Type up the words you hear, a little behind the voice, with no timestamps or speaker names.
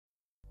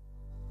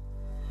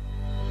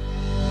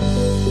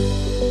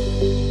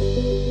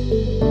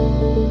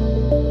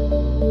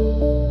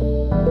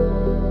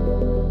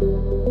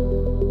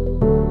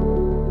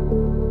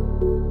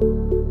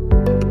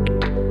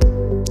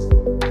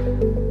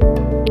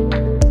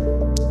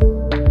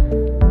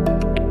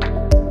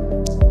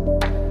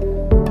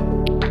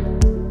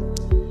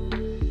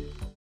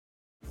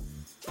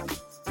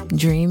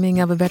Dreaming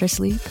of a better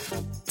sleep?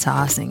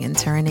 Tossing and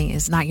turning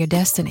is not your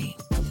destiny.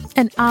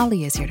 And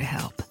Ollie is here to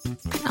help.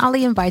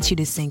 Ollie invites you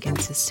to sink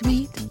into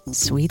sweet,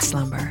 sweet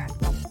slumber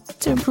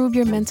to improve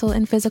your mental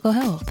and physical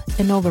health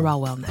and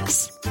overall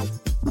wellness.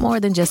 More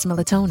than just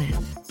melatonin,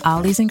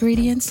 Ollie's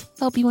ingredients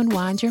help you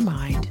unwind your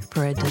mind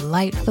for a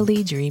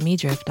delightfully dreamy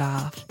drift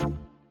off.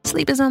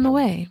 Sleep is on the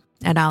way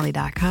at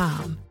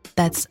Ollie.com.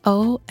 That's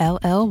OLLY.com.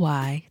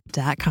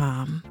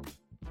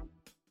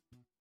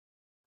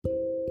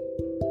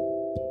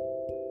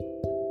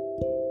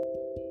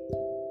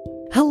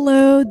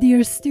 Hello,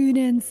 dear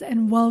students,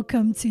 and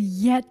welcome to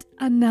yet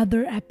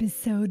another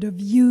episode of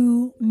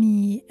You,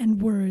 Me,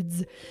 and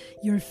Words,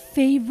 your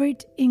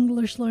favorite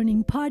English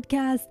learning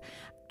podcast.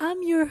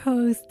 I'm your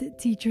host,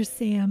 Teacher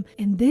Sam,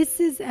 and this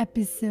is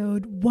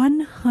episode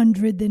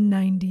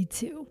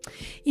 192.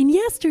 In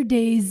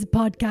yesterday's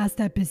podcast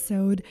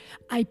episode,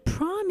 I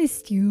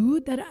promised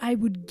you that I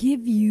would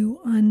give you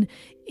an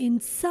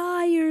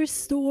entire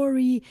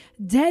story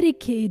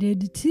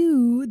dedicated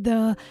to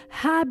the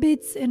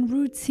habits and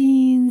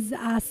routines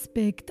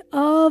aspect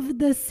of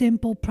the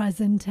simple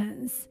present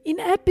tense. In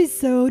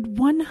episode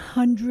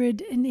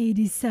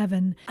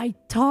 187, I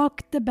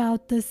talked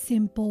about the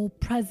simple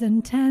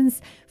present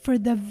tense for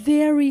the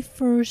very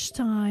first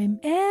time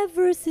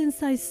ever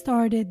since I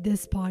started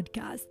this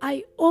podcast.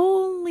 I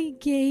only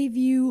gave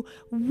you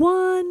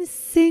one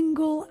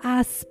single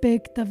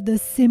aspect of the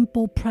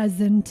simple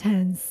present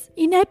tense.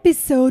 In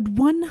episode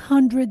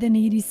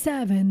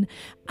 187,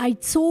 I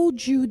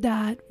told you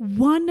that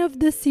one of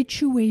the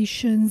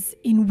situations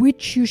in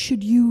which you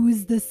should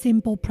use the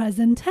simple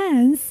present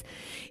tense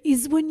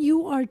is when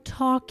you are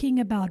talking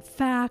about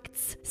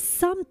facts,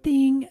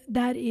 something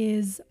that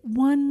is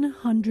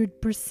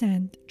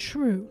 100%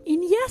 true.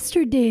 In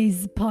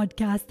yesterday's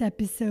podcast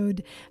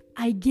episode,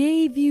 I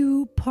gave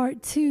you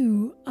part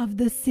 2 of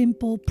the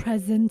simple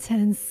present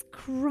tense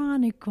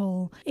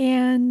chronicle,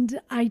 and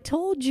I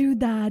told you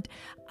that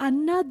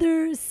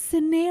another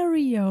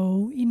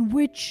scenario in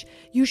which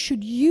you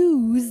should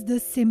use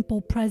the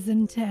simple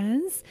present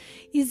tense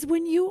is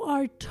when you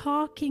are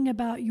talking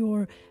about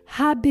your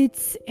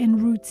habits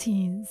and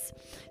routines.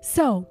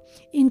 So,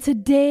 in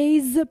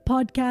today's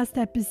podcast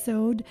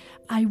episode,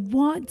 I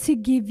want to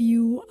give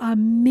you a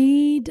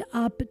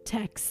made-up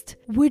text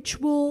which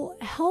will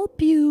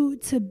help you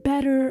to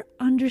better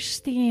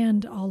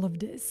understand all of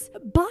this.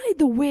 By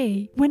the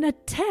way, when a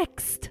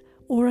text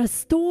or a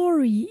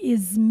story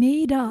is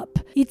made up,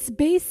 it's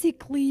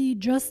basically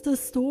just a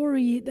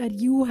story that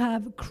you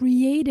have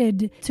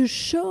created to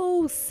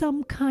show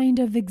some kind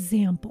of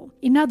example.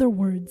 In other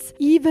words,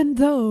 even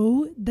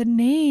though the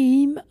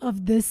name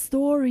of this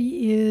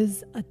story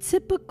is A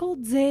Typical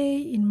Day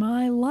in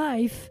My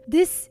Life,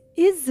 this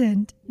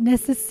isn't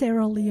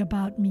necessarily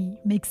about me.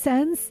 Make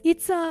sense?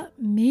 It's a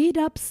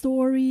made-up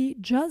story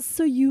just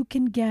so you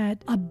can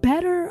get a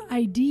better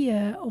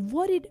idea of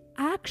what it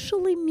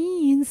actually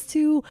means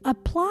to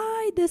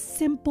apply the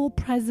simple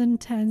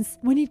present tense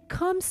when it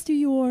comes to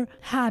your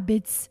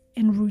habits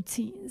and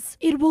routines.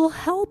 It will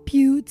help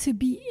you to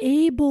be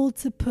able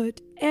to put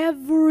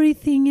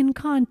everything in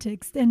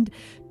context and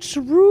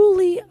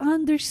truly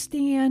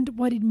understand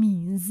what it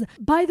means.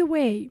 By the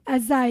way,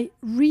 as I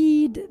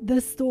read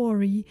the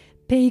story,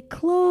 pay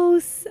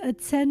close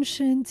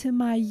attention to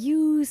my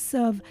use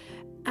of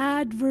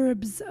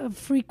adverbs of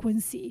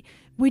frequency,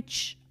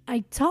 which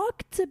I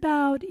talked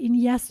about in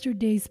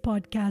yesterday's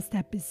podcast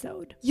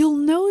episode. You'll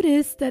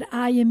notice that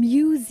I am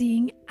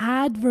using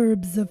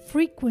adverbs of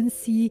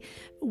frequency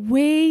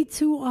way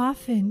too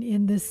often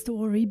in this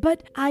story,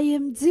 but I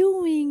am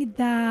doing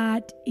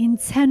that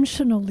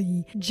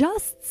intentionally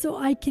just so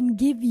I can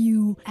give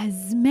you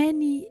as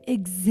many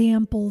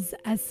examples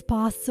as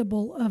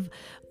possible of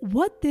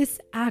what this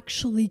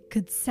actually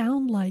could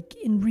sound like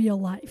in real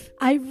life.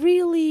 I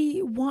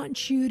really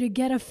want you to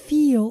get a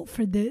feel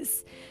for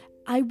this.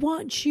 I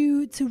want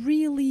you to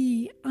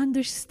really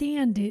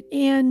understand it.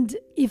 And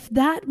if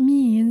that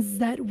means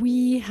that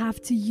we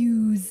have to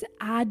use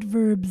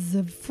adverbs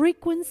of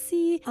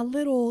frequency a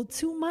little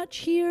too much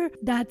here,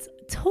 that's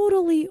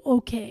totally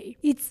okay.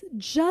 It's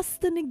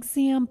just an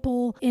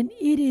example, and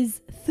it is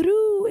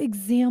through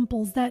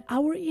examples that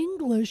our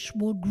English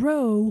will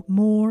grow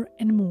more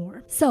and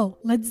more. So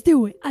let's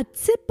do it. A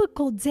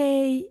typical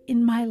day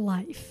in my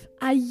life.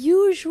 I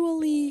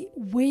usually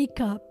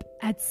wake up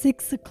at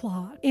 6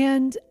 o'clock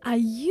and I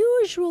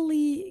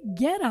usually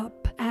get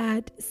up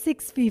at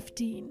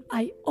 6:15.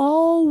 I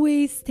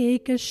always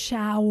take a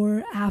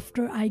shower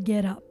after I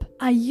get up.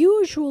 I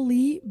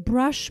usually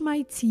brush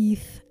my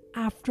teeth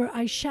after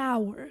I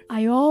shower.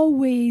 I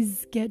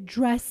always get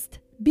dressed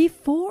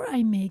before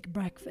I make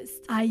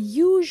breakfast. I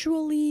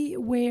usually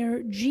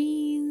wear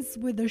jeans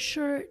with a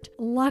shirt.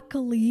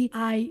 Luckily,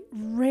 I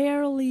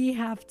rarely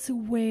have to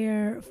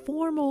wear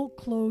formal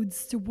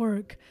clothes to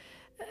work.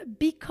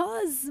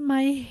 because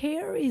my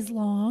hair is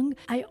long,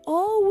 I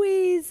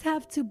always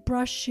have to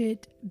brush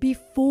it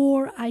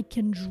before I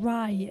can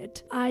dry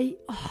it. I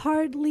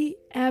hardly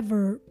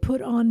ever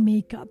put on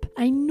makeup.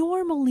 I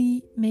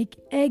normally make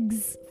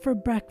eggs for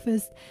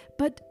breakfast,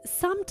 but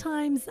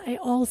sometimes I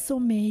also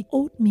make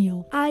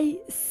oatmeal. I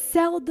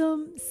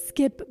seldom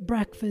skip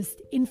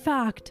breakfast. In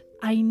fact,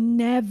 I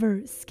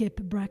never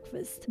skip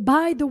breakfast.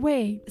 By the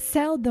way,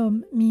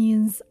 seldom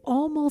means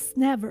almost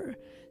never.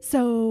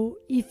 So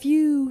if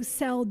you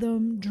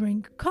seldom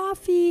drink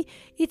coffee,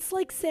 it's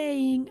like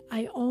saying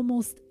I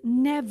almost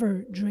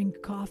never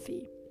drink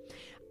coffee.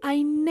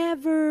 I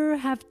never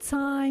have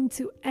time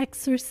to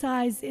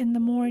exercise in the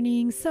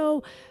morning,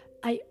 so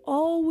I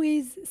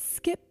always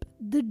skip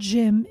the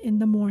gym in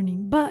the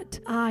morning, but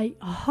I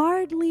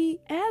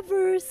hardly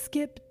ever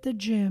skip the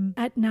gym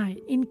at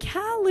night. In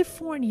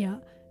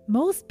California,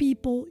 most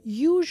people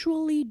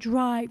usually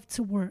drive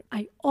to work.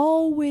 I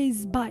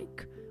always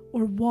bike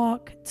or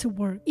walk to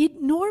work.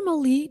 It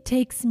normally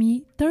takes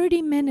me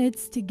 30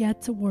 minutes to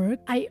get to work.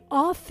 I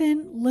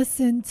often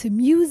listen to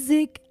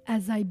music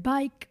as I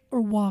bike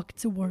or walk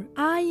to work.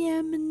 I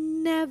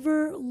am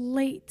never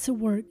late to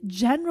work.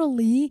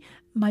 Generally,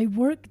 my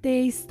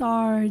workday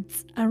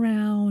starts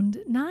around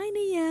 9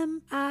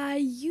 a.m. I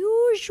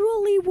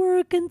usually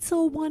work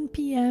until 1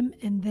 p.m.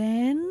 and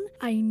then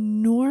I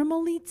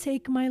normally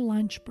take my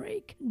lunch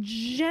break.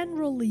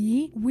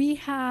 Generally, we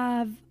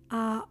have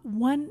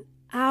 1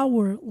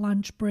 hour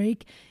lunch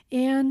break,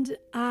 and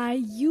I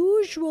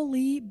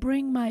usually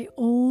bring my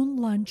own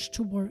lunch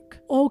to work.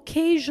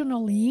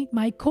 Occasionally,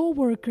 my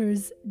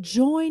coworkers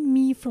join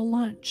me for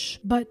lunch,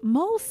 but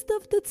most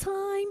of the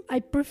time, I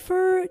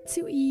prefer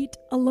to eat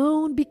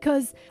alone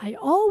because I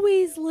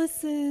always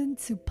listen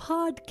to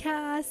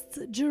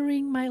podcasts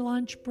during my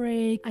lunch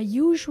break. I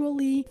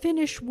usually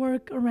finish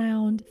work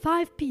around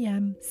 5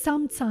 p.m.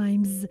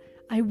 Sometimes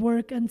I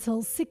work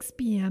until 6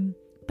 p.m.,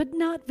 but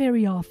not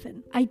very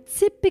often. I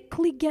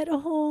typically get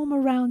home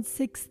around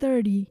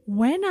 6:30.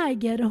 When I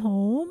get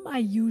home, I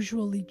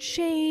usually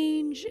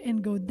change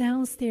and go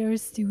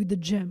downstairs to the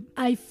gym.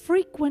 I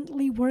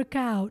frequently work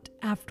out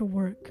after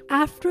work.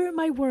 After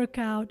my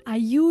workout, I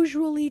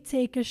usually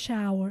take a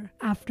shower.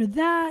 After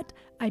that,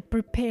 I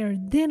prepare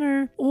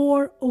dinner,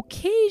 or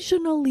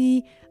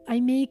occasionally I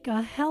make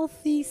a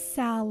healthy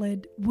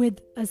salad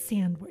with a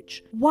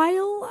sandwich.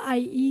 While I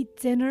eat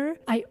dinner,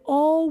 I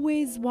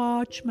always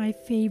watch my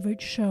favorite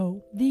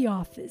show, The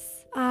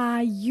Office.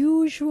 I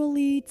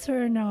usually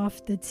turn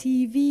off the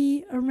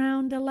TV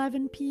around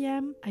 11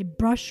 p.m. I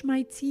brush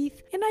my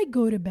teeth and I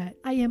go to bed.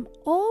 I am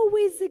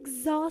always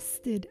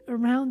exhausted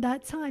around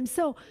that time,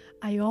 so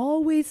I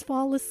always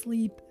fall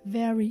asleep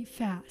very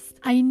fast.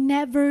 I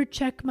never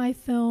check my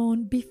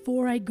phone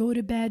before I go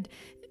to bed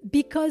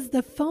because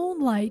the phone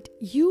light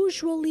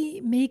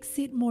usually makes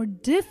it more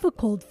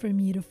difficult for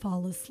me to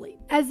fall asleep.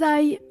 As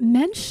I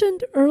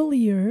mentioned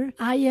earlier,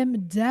 I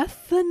am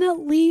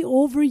definitely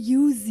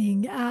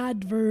overusing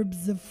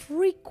adverbs of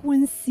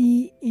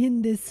frequency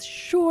in this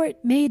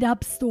short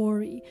made-up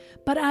story,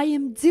 but I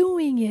am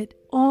doing it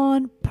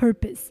on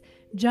purpose,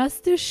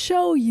 just to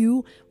show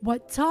you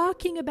what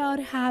talking about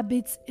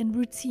habits and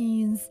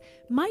routines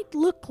might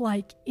look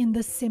like in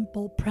the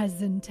simple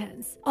present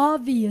tense.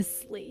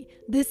 Obviously,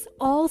 this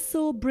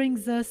also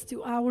brings us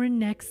to our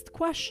next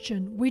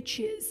question, which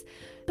is,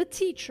 but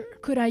teacher,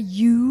 could I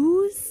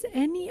use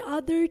any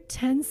other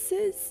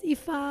tenses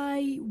if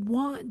I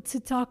want to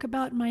talk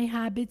about my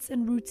habits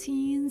and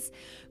routines?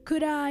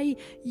 Could I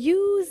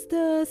use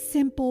the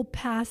simple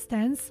past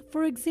tense,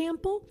 for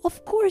example?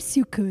 Of course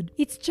you could.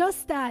 It's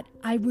just that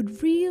I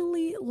would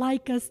really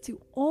like us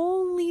to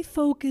only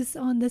focus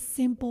on the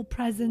simple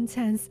present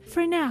tense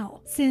for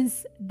now,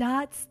 since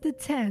that's the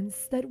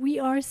tense that we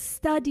are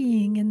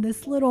studying in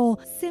this little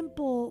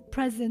simple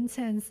present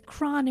tense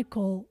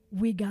chronicle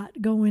we got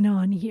going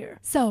on here.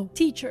 So,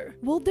 teacher,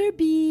 will there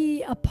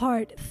be a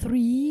part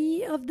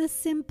 3 of the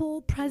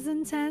simple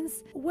present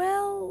tense?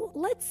 Well,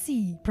 let's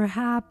see.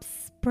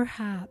 Perhaps.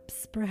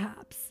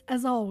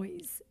 As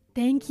always,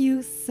 thank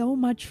you so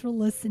much for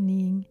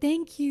listening.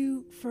 Thank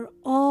you for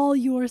all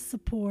your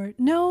support.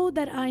 Know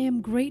that I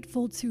am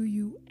grateful to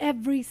you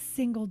every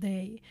single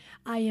day.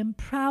 I am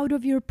proud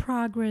of your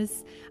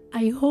progress.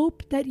 I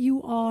hope that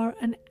you are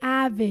an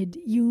avid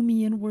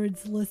Yumi and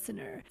Words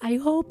listener. I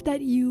hope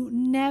that you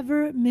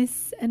never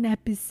miss an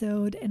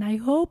episode, and I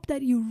hope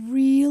that you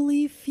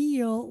really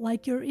feel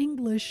like your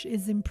English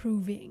is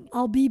improving.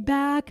 I'll be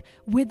back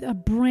with a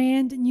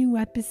brand new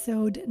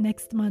episode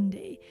next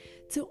Monday.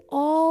 To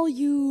all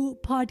you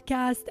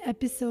podcast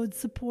episode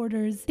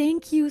supporters,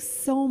 thank you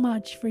so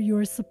much for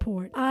your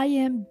support. I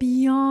am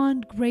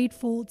beyond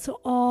grateful to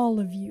all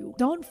of you.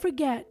 Don't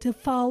forget to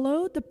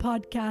follow the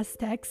podcast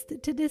text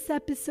to this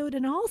episode,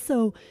 and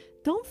also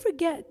don't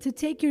forget to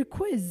take your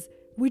quiz,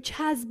 which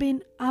has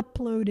been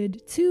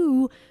uploaded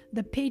to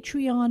the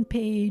Patreon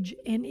page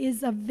and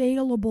is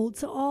available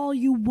to all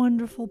you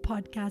wonderful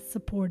podcast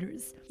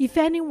supporters. If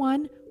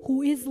anyone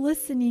who is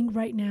listening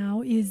right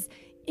now is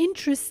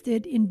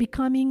interested in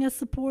becoming a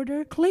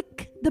supporter,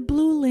 click the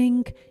blue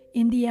link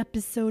in the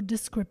episode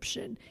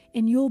description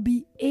and you'll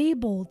be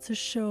able to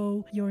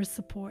show your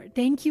support.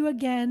 Thank you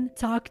again.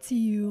 Talk to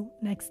you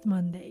next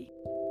Monday.